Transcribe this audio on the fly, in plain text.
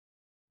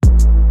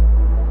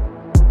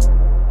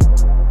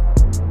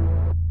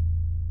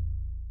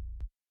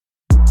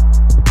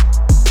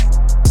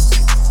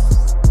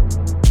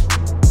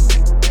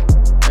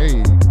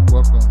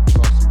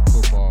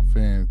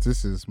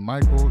This is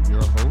Michael,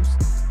 your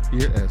host,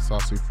 here at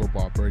Saucy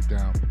Football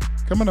Breakdown.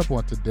 Coming up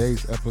on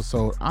today's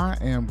episode, I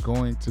am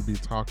going to be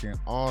talking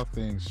all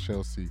things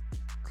Chelsea,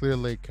 Clear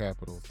Lake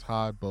Capital,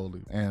 Todd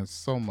Bowley, and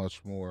so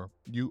much more.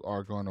 You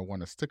are going to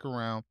want to stick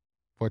around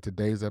for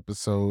today's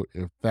episode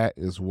if that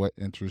is what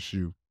interests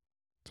you.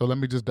 So let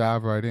me just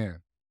dive right in.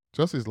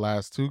 Chelsea's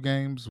last two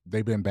games,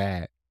 they've been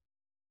bad.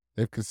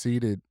 They've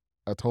conceded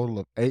a total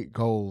of 8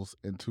 goals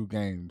in 2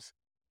 games,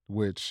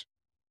 which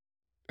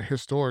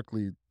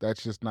historically,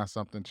 that's just not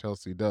something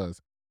Chelsea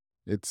does.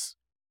 It's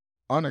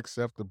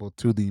unacceptable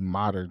to the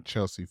modern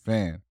Chelsea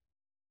fan.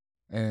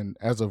 And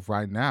as of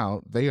right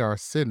now, they are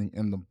sitting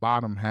in the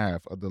bottom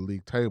half of the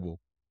league table,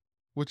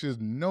 which is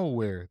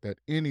nowhere that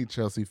any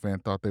Chelsea fan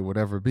thought they would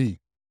ever be.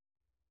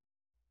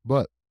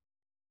 But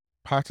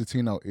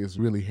Pochettino is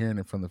really hearing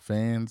it from the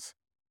fans,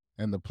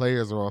 and the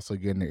players are also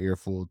getting an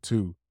earful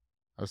too.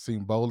 I've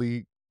seen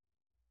Bowley,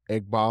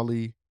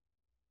 Egbali,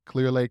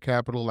 Clear Lake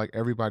Capital, like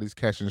everybody's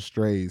catching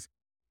strays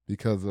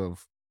because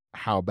of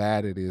how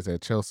bad it is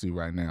at Chelsea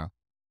right now.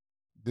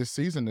 This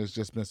season has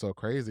just been so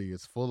crazy.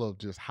 It's full of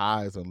just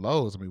highs and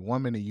lows. I mean,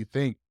 one minute you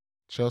think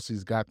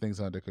Chelsea's got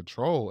things under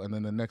control, and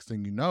then the next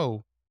thing you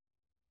know,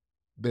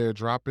 they're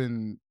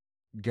dropping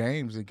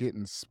games and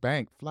getting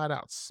spanked, flat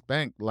out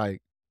spanked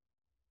like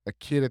a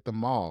kid at the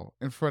mall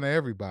in front of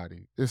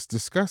everybody. It's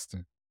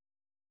disgusting.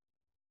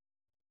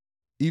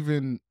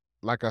 Even,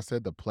 like I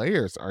said, the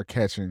players are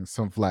catching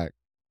some flack.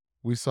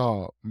 We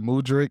saw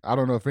Mudryk. I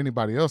don't know if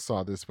anybody else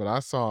saw this, but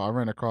I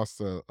ran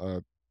across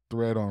a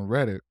thread on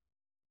Reddit,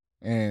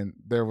 and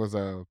there was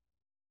a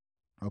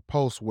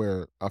post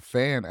where a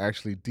fan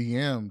actually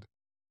DM'd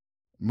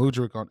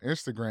Mudryk on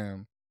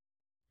Instagram,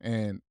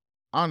 and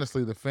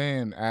honestly, the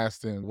fan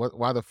asked him,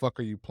 why the fuck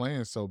are you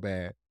playing so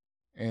bad?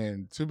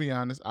 And to be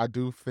honest, I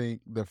do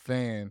think the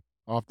fan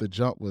off the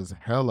jump was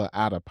hella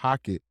out of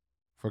pocket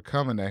for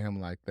coming at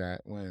him like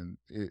that when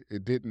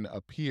it didn't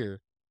appear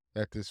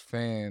that this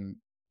fan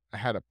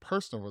had a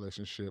personal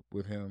relationship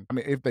with him. I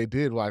mean, if they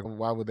did, like,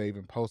 why would they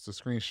even post a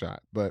screenshot?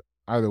 But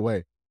either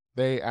way,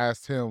 they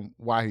asked him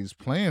why he's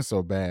playing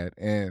so bad,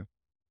 and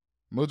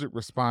Mudryk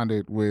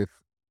responded with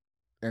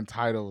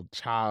entitled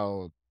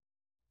child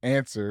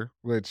answer,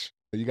 which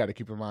you got to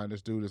keep in mind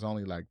this dude is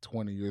only like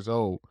 20 years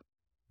old.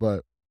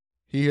 But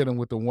he hit him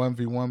with the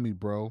 1v1 me,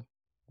 bro.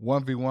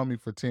 1v1 me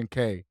for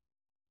 10K.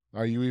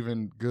 Are you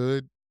even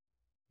good?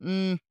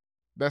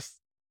 That's,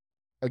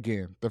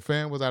 again, the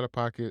fan was out of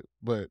pocket,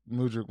 but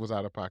Mudryk was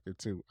out of pocket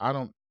too.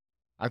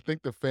 I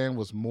think the fan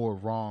was more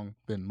wrong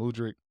than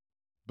Mudryk,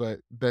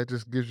 but that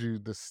just gives you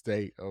the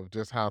state of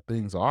just how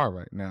things are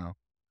right now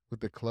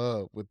with the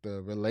club, with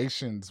the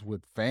relations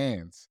with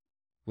fans,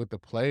 with the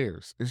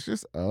players. It's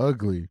just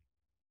ugly.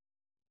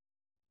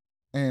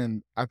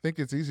 And I think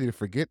it's easy to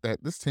forget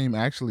that this team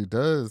actually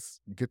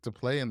does get to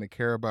play in the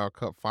Carabao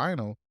Cup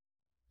final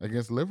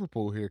against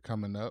Liverpool here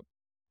coming up.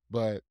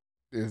 But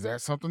is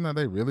that something that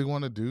they really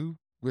want to do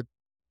with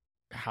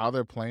how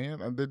they're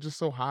playing? And they're just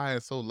so high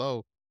and so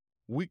low.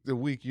 Week to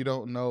week, you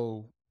don't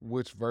know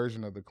which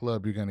version of the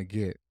club you're going to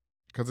get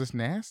because it's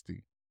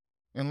nasty.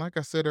 And like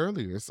I said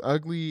earlier, it's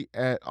ugly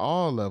at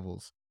all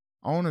levels: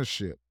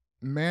 ownership,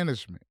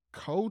 management,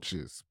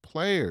 coaches,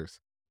 players.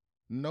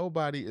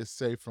 Nobody is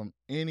safe from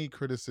any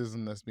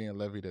criticism that's being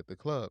levied at the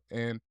club.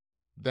 And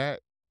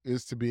that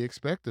is to be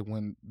expected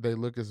when they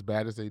look as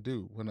bad as they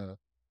do. When a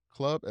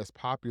club as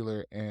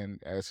popular and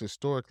as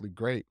historically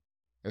great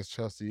as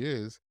Chelsea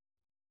is,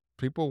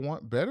 people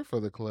want better for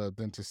the club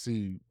than to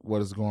see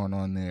what is going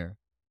on there.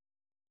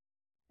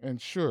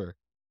 And sure,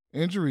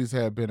 injuries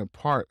have been a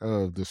part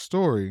of the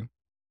story.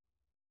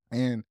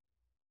 And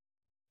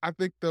I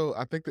think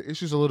the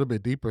issue's a little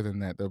bit deeper than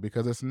that, though,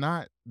 because it's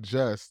not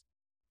just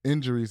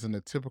injuries in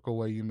the typical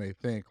way you may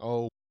think.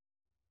 Oh,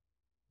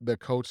 the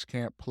coach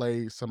can't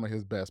play some of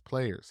his best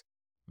players.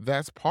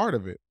 That's part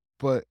of it.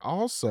 But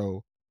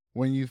also,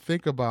 when you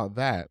think about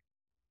that,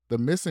 the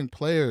missing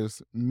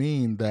players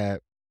mean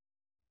that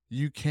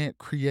you can't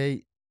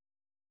create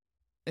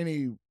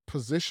any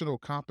positional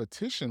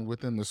competition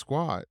within the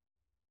squad.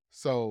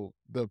 So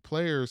the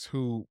players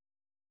who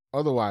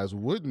otherwise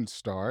wouldn't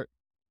start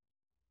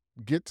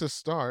get to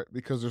start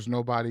because there's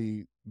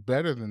nobody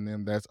better than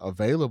them that's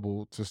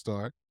available to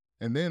start.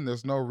 And then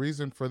there's no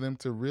reason for them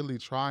to really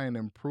try and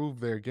improve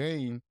their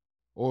game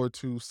or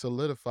to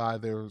solidify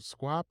their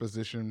squad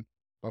position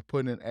by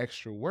putting in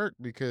extra work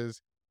because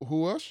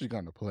who else you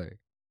going to play?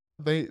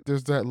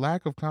 There's that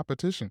lack of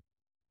competition.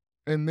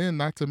 And then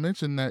not to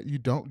mention that you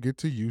don't get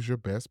to use your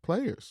best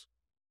players.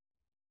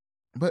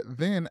 But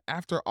then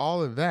after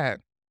all of that,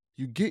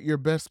 you get your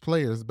best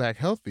players back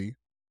healthy,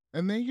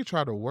 and then you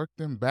try to work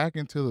them back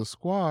into the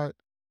squad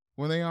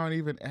when they aren't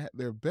even at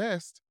their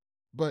best,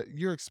 but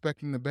you're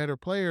expecting the better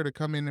player to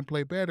come in and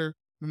play better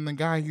than the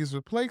guy he's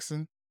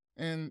replacing,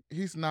 and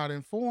he's not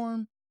in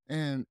form.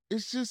 And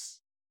it's just,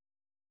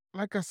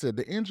 like I said,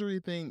 the injury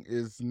thing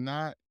is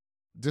not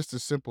just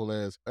as simple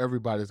as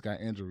everybody's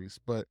got injuries.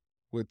 But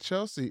with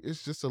Chelsea,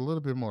 it's just a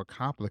little bit more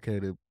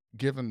complicated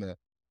given the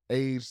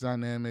age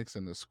dynamics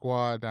and the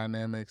squad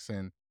dynamics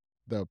and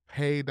the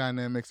pay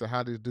dynamics of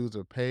how these dudes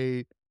are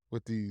paid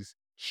with these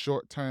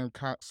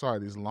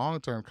these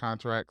long-term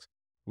contracts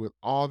with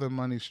all the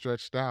money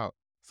stretched out.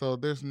 So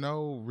there's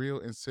no real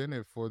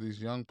incentive for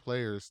these young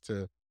players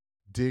to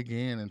dig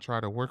in and try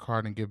to work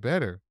hard and get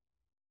better.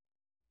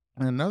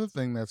 And another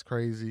thing that's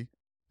crazy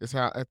is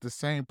how at the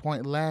same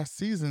point last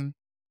season,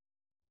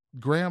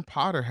 Graham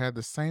Potter had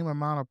the same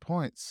amount of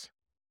points,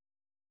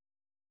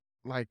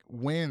 like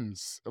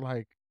wins,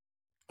 like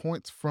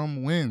points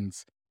from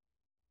wins,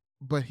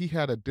 but he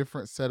had a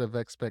different set of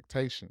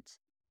expectations.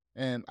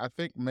 And I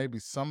think maybe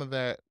some of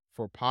that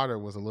for Potter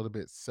was a little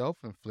bit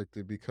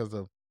self-inflicted because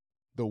of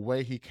the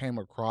way he came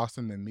across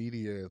in the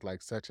media as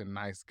like such a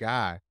nice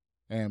guy.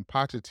 And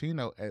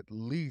Pochettino at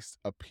least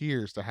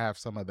appears to have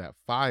some of that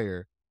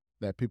fire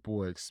that people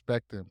were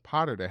expecting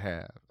Potter to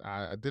have.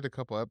 I did a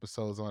couple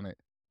episodes on it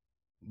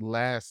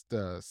last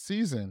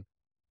season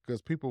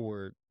because people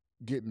were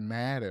getting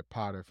mad at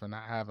Potter for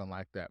not having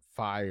like that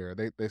fire.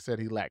 They said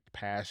he lacked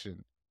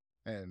passion,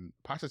 and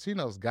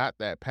Pochettino's got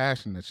that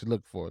passion that you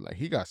look for. Like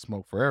he got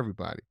smoke for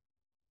everybody,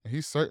 and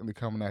he's certainly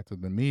coming after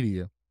the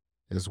media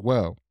as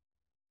well.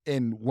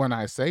 And when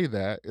I say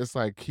that, it's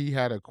like he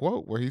had a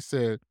quote where he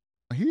said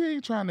he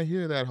ain't trying to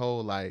hear that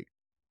whole like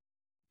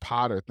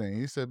Potter thing.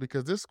 He said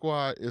because this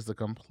squad is a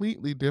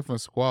completely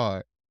different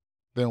squad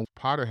than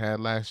Potter had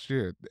last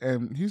year.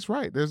 And he's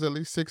right. There's at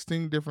least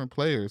 16 different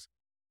players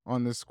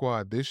on this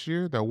squad this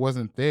year that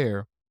wasn't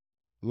there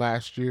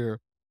last year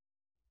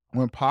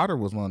when Potter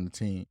was on the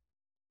team.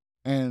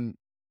 And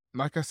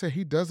like I said,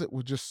 he does it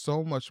with just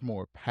so much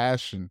more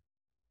passion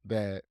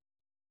that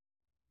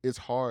it's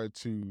hard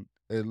to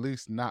at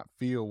least not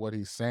feel what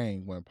he's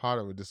saying when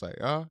Potter was just like,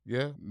 oh,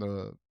 yeah,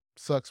 the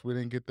sucks we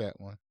didn't get that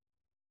one.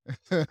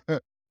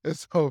 And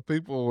so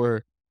people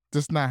were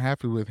just not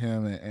happy with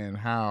him and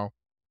how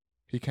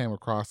he came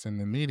across in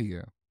the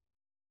media.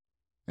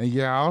 And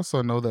yeah, I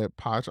also know that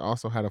Poch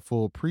also had a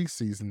full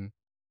preseason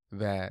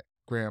that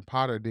Graham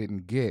Potter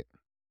didn't get.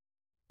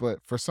 But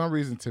for some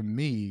reason, to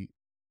me,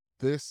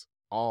 this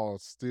all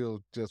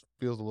still just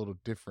feels a little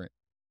different,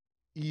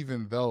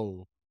 even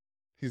though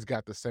he's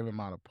got the same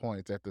amount of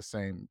points at the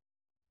same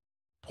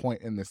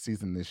point in the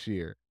season this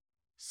year.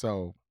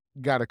 So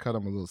got to cut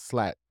him a little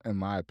slack, in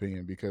my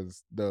opinion,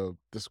 because the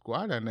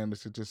squad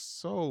dynamics are just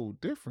so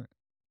different.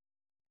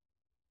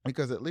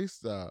 Because at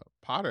least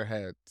Potter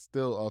had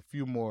still a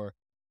few more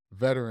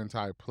veteran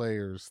type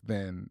players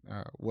than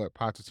what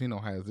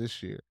Pochettino has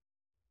this year.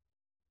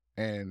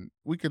 And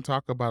we can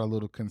talk about a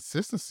little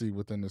consistency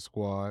within the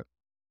squad,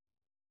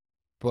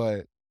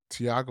 but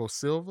Thiago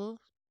Silva,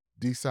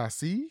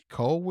 Disasi,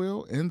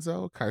 Colwell,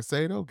 Enzo,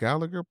 Caicedo,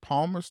 Gallagher,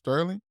 Palmer,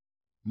 Sterling,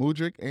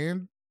 Mudryk,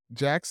 and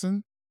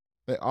Jackson,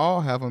 they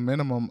all have a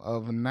minimum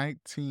of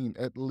 19,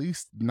 at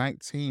least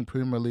 19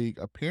 Premier League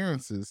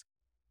appearances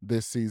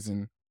this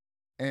season.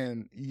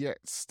 And yet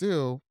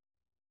still,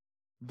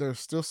 there's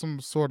still some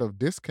sort of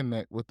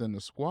disconnect within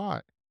the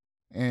squad.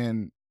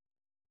 And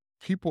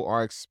people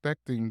are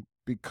expecting,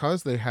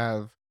 because they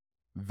have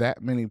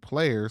that many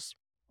players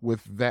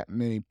with that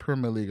many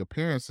Premier League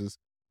appearances,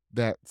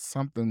 that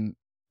something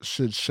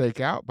should shake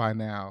out by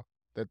now,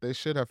 that they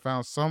should have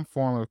found some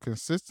form of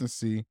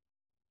consistency.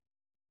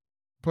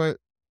 But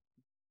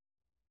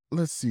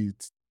let's see.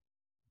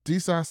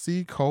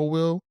 Disasi,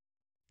 Colwell,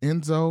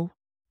 Enzo,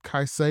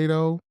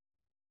 Caicedo,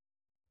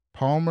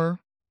 Palmer,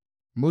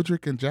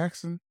 Mudryk, and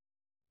Jackson,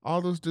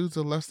 all those dudes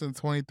are less than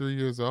 23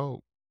 years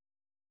old.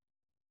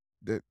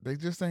 They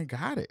just ain't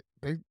got it.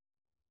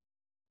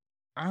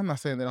 I'm not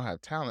saying they don't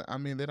have talent. I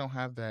mean, they don't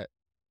have that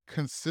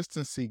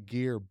consistency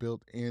gear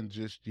built in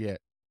just yet.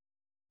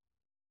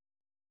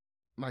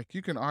 Like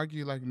you can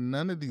argue like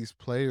none of these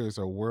players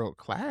are world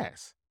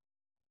class.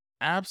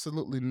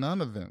 Absolutely none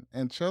of them.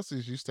 And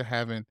Chelsea's used to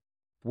having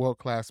world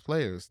class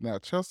players. Now,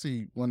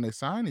 Chelsea, when they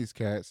signed these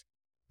cats,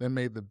 they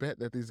made the bet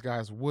that these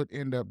guys would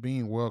end up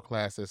being world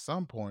class at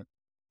some point.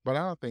 But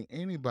I don't think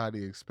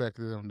anybody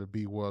expected them to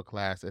be world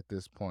class at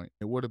this point.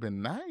 It would have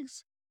been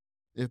nice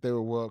if they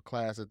were world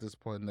class at this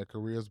point in their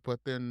careers, but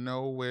they're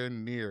nowhere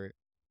near it.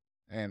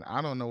 And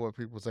I don't know what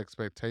people's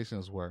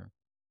expectations were.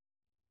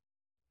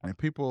 And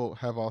people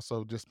have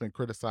also just been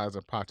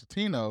criticizing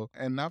Pochettino,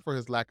 and not for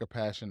his lack of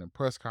passion and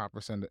press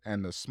conference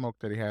and the smoke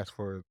that he has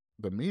for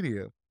the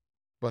media,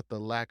 but the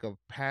lack of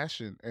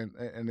passion.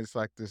 And it's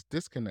like this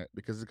disconnect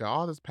because he's got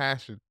all this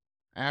passion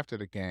after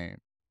the game.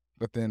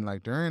 But then,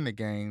 like during the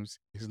games,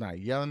 he's not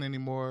yelling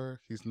anymore.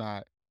 He's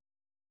not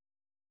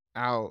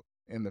out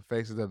in the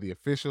faces of the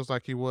officials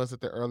like he was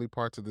at the early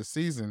parts of the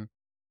season.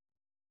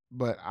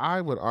 But I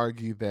would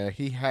argue that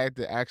he had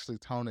to actually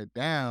tone it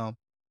down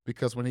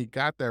because when he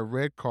got that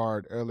red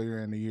card earlier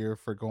in the year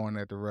for going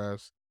at the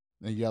refs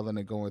and yelling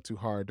and going too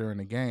hard during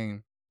the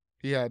game,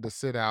 he had to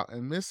sit out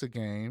and miss a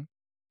game,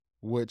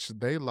 which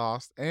they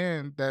lost.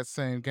 And that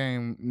same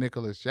game,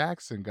 Nicholas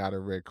Jackson got a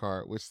red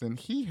card, which then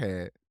he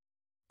had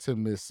to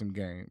miss some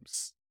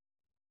games.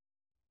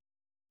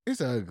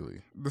 It's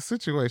ugly. The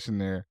situation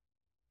there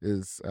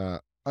is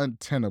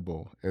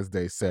untenable, as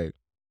they say.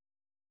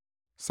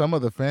 Some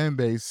of the fan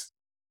base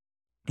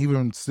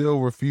even still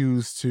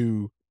refuse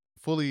to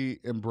fully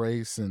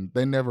embrace, and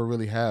they never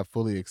really have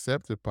fully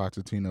accepted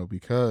Pochettino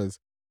because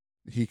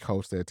he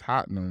coached at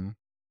Tottenham.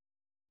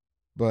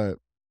 But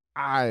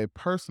I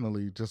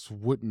personally just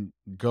wouldn't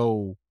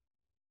go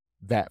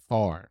that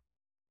far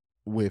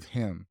with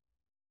him.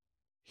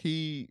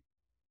 He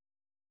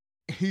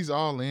he's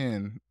all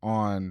in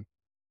on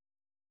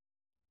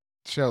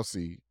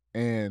Chelsea,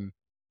 and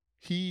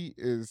he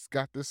is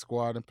got this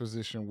squad in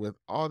position with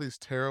all these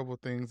terrible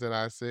things that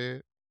I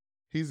said.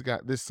 He's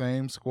got this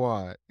same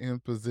squad in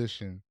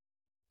position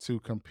to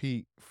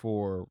compete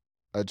for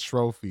a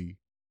trophy,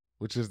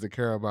 which is the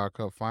Carabao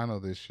Cup final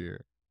this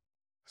year.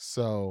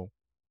 So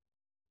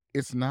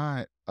it's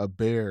not a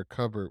bare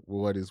cupboard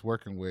with what he's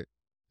working with.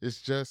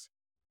 It's just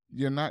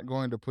you're not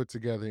going to put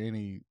together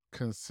any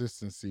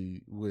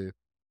consistency with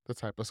the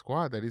type of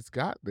squad that he's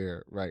got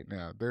there right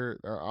now. They're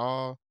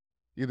all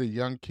either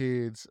young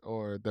kids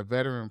or the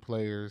veteran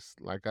players.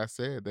 Like I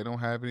said, they don't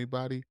have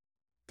anybody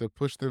to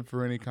push them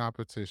for any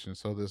competition.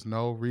 So there's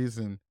no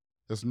reason,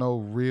 there's no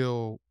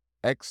real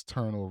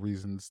external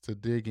reasons to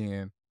dig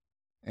in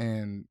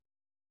and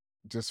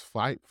just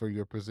fight for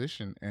your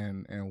position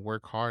and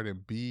work hard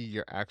and be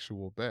your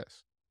actual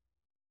best.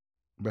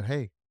 But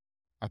hey,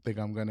 I think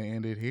I'm going to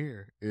end it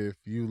here. If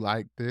you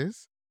like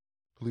this,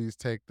 please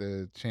take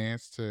the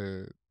chance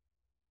to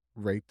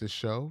rate the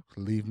show,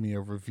 leave me a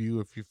review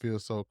if you feel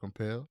so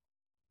compelled.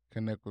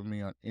 Connect with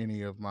me on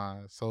any of my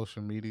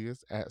social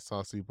medias at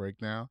Saucy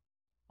Breakdown.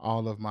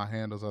 All of my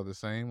handles are the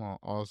same on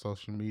all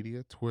social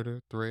media: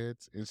 Twitter,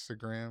 Threads,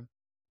 Instagram.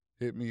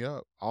 Hit me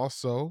up.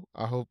 Also,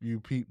 I hope you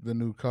peep the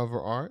new cover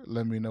art.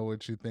 Let me know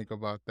what you think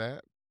about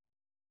that.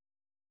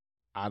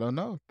 I don't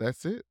know.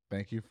 That's it.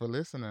 Thank you for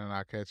listening.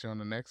 I'll catch you on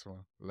the next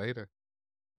one. Later.